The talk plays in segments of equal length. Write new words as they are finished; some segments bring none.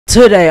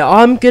Today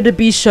I'm going to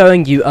be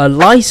showing you a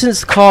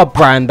licensed car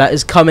brand that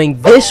is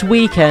coming this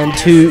weekend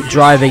to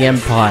Driving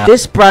Empire.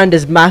 This brand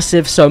is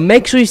massive, so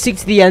make sure you stick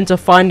to the end to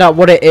find out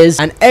what it is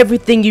and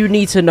everything you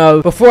need to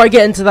know. Before I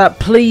get into that,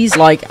 please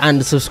like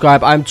and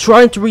subscribe. I'm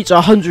trying to reach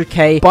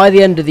 100k by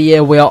the end of the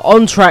year. We are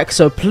on track,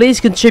 so please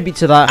contribute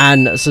to that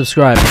and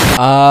subscribe.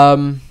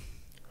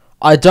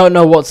 I don't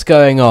know what's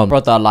going on,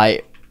 brother.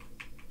 Like,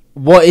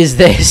 what is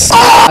this?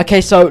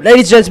 Okay, so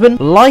ladies and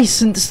gentlemen,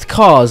 licensed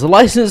cars.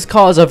 Licensed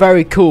cars are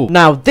very cool.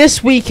 Now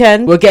this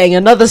weekend we're getting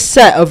another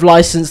set of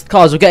licensed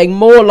cars. We're getting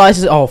more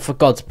licensed. Oh, for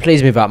God,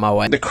 please move out my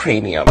way. The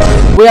cranium.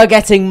 We are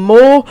getting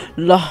more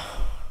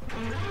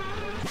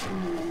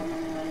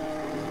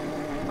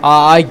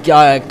I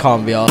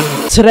can't be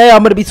honest. Today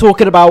I'm going to be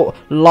talking about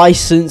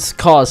licensed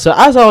cars. So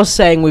as I was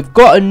saying, we've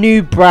got a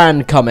new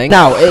brand coming.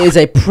 Now it is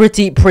a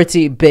pretty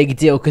big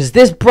deal because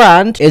this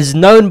brand is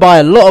known by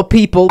a lot of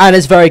people and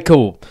it's very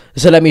cool.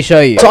 So let me show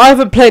you. So I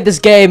haven't played this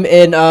game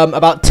in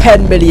about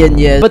 10 million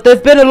years, but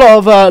there've been a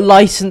lot of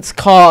licensed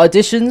car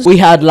editions. We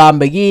had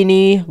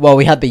Lamborghini. Well,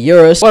 we had the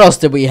Urus. What else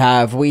did we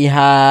have? We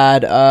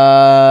had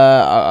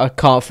I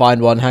can't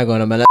find one. Hang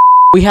on a minute.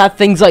 We had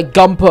things like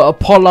Gumper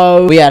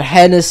Apollo, we had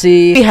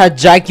Hennessy, we had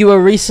Jaguar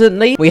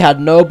recently, we had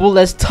Noble.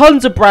 There's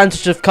tons of brands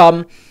which have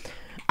come,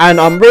 and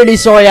I'm really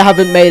sorry I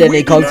haven't made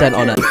any content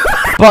on it.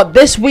 But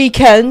this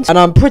weekend, and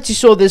I'm pretty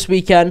sure this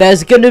weekend,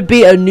 there's gonna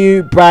be a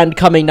new brand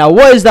coming. Now,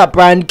 what is that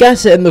brand?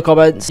 Guess it in the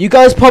comments. You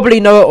guys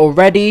probably know it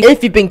already,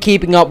 if you've been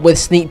keeping up with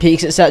sneak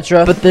peeks,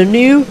 etc. But the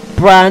new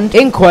brand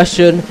in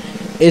question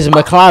is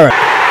McLaren.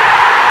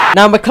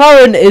 Now,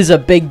 McLaren is a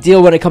big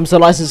deal when it comes to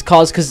licensed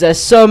cars because there's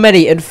so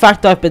many. In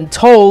fact, I've been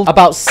told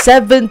about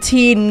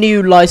 17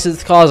 new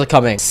licensed cars are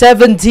coming.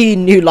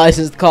 17 new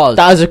licensed cars.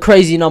 That is a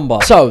crazy number.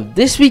 So,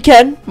 this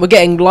weekend, we're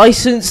getting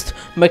licensed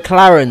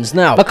McLarens.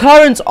 Now,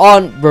 McLarens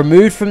aren't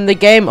removed from the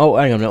game. Oh,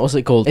 hang on a minute. What's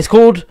it called? It's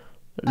called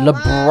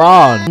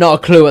LeBron. Not a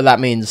clue what that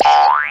means.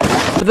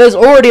 But there's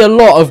already a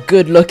lot of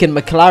good looking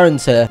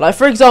McLarens here. Like,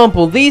 for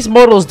example, these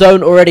models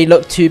don't already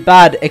look too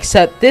bad,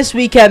 except this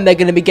weekend they're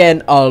going to be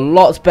getting a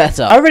lot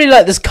better. I really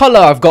like this color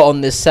I've got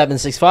on this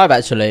 765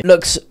 actually.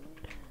 Looks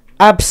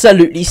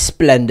absolutely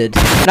splendid.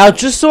 Now,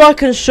 just so I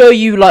can show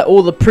you like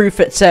all the proof,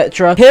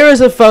 etc. Here is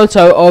a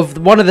photo of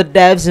one of the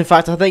devs. In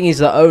fact, I think he's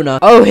the owner.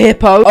 Oh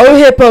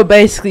Hippo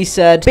basically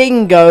said,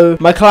 bingo,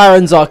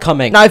 McLarens are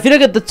coming. Now, if you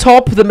look at the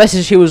top, the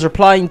message he was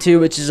replying to,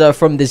 which is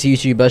from this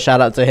YouTuber,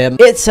 shout out to him,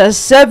 it says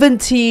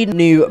 17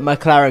 new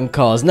McLaren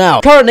cars.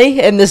 Now, currently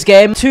in this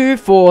game, 2,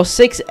 4,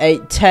 6,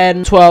 8,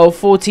 10, 12,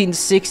 14,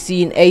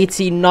 16,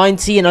 18,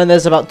 19, and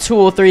there's about 2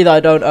 or 3 that I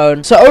don't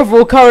own. So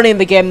overall, currently in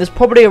the game, there's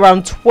probably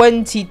around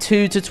 22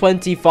 to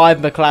 25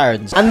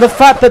 McLarens, and the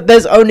fact that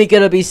there's only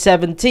going to be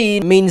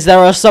 17 means there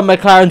are some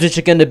McLarens which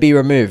are going to be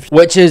removed,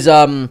 which is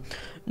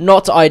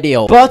not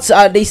ideal, but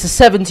at least the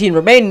 17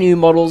 remaining new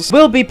models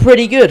will be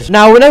pretty good.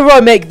 Now, whenever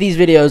I make these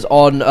videos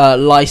on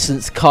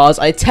licensed cars,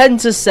 I tend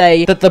to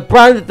say that the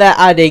brand that they're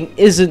adding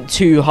isn't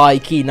too high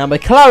key. Now,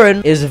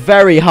 McLaren is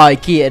very high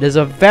key. It is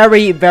a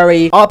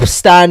very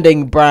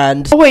upstanding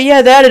brand. Oh wait,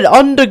 yeah, they added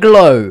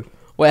Underglow.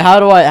 Wait,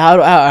 hang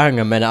on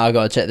a minute, I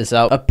gotta check this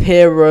out.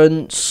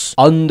 Appearance,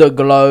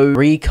 underglow,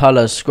 3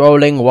 color,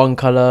 scrolling, 1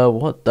 color.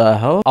 What the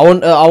hell? I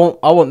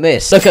want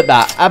this. Look at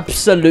that,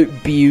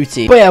 absolute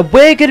beauty. But yeah,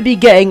 we're gonna be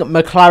getting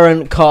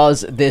McLaren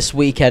cars this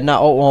weekend.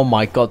 Now, oh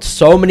my God,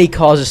 so many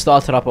cars have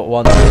started up at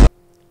once.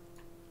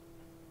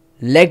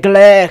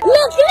 Leclerc.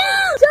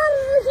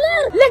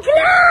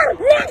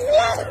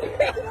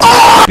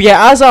 But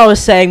yeah, as I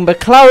was saying,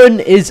 McLaren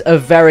is a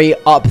very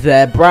up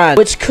there brand,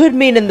 which could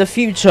mean in the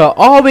future,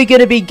 are we going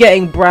to be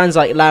getting brands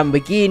like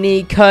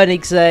Lamborghini,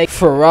 Koenigsegg,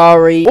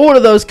 Ferrari, all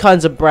of those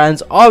kinds of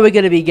brands? Are we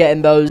going to be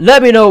getting those?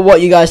 Let me know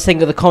what you guys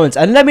think in the comments,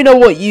 and let me know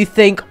what you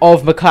think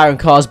of McLaren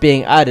cars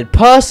being added.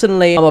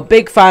 Personally, I'm a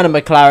big fan of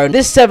McLaren.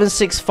 This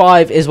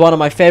 765 is one of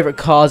my favorite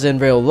cars in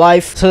real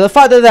life, so the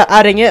fact that they're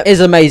adding it is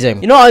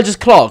amazing. You know what I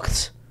just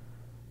clocked?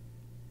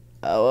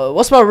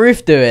 What's my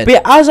roof doing? But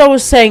yeah, as I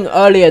was saying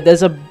earlier,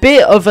 there's a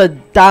bit of a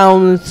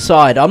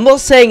downside. I'm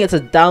not saying it's a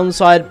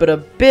downside, but a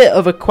bit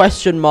of a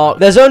question mark.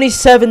 There's only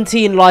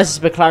 17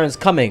 licensed McLarens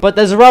coming, but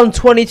there's around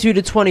 22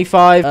 to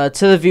 25.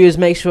 To the viewers,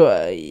 make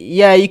sure,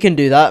 yeah, you can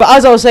do that. But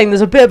as I was saying,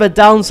 there's a bit of a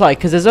downside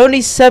because there's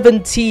only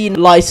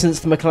 17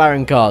 licensed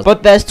McLaren cars,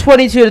 but there's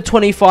 22 to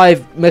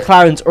 25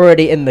 McLarens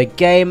already in the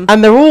game,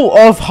 and they're all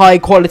of high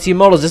quality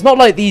models. It's not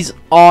like these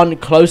aren't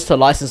close to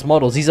licensed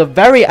models. These are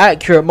very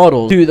accurate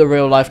models to the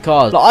real life cars.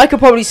 Like, I could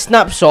probably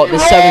snapshot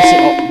this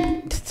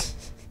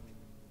 765.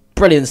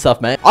 Brilliant stuff,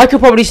 mate. I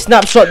could probably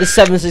snapshot the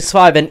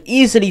 765 and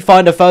easily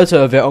find a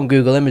photo of it on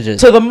Google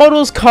Images. So the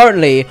models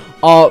currently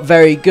are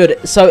very good.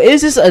 So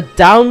is this a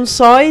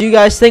downside? Do you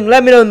guys think?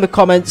 Let me know in the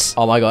comments.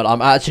 Oh my God,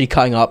 I'm actually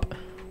cutting up.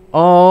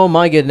 Oh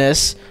my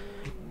goodness.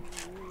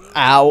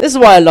 Ow. This is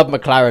why I love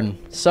McLaren.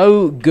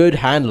 So good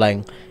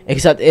handling.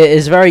 Except it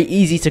is very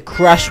easy to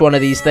crash one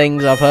of these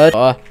things, I've heard.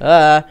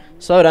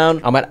 Slow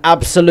down. I'm an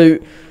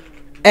absolute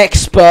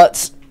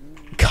expert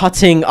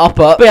cutting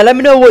upper. But yeah, let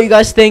me know what you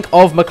guys think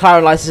of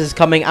McLaren licenses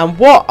coming, and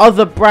what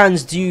other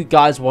brands do you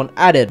guys want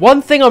added.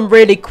 One thing I'm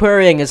really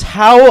querying is,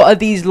 how are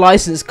these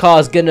licensed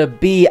cars gonna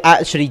be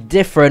actually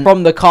different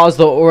from the cars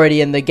that are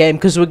already in the game,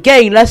 because we're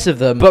getting less of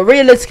them. But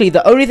realistically,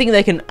 the only thing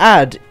they can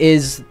add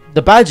is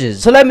the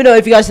badges. So let me know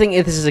if you guys think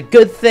if this is a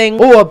good thing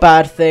or a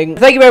bad thing.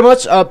 Thank you very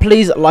much.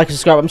 Please like and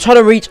subscribe. I'm trying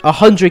to reach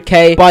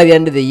 100k by the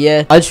end of the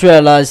year. I just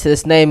realized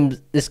this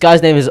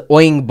guy's name is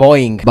Oing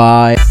Boing.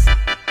 Bye.